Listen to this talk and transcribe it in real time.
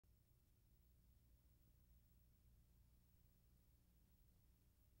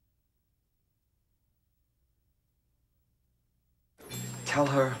tell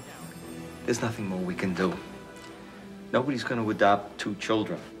her there's nothing more we can do. Nobody's going to adopt 2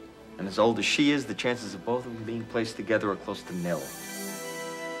 children. And as old as she is, the chances of both of them being placed together are close to nil.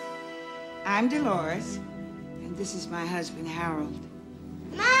 I'm Dolores, and this is my husband, Harold.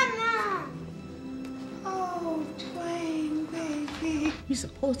 Mama! Oh, Twain, baby. We're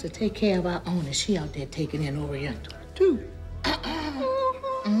supposed to take care of our own, and she out there taking in Oriental, too.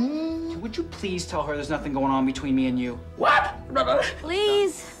 Would you please tell her there's nothing going on between me and you? What?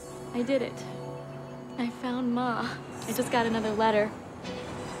 Please. I did it. I found Ma. I just got another letter.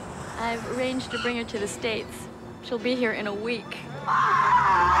 I've arranged to bring her to the States. She'll be here in a week.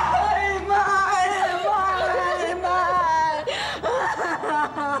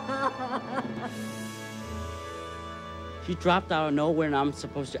 She dropped out of nowhere and I'm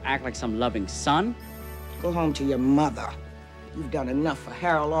supposed to act like some loving son? Go home to your mother. You've done enough for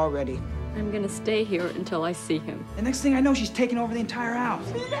Harold already. I'm gonna stay here until I see him. The next thing I know, she's taking over the entire house.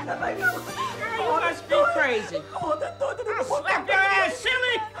 You must be crazy. I'll slap your ass,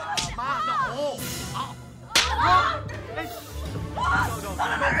 silly!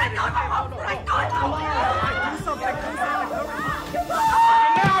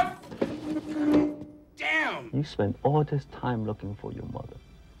 Damn! You spent all this time looking for your mother.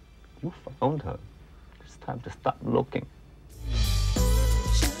 You found her. It's time to stop looking.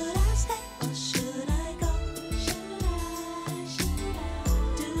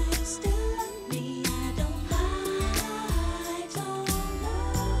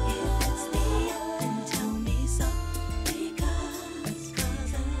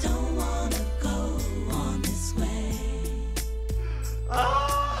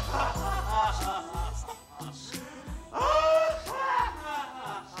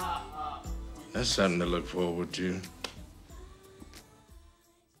 That's something to look forward to.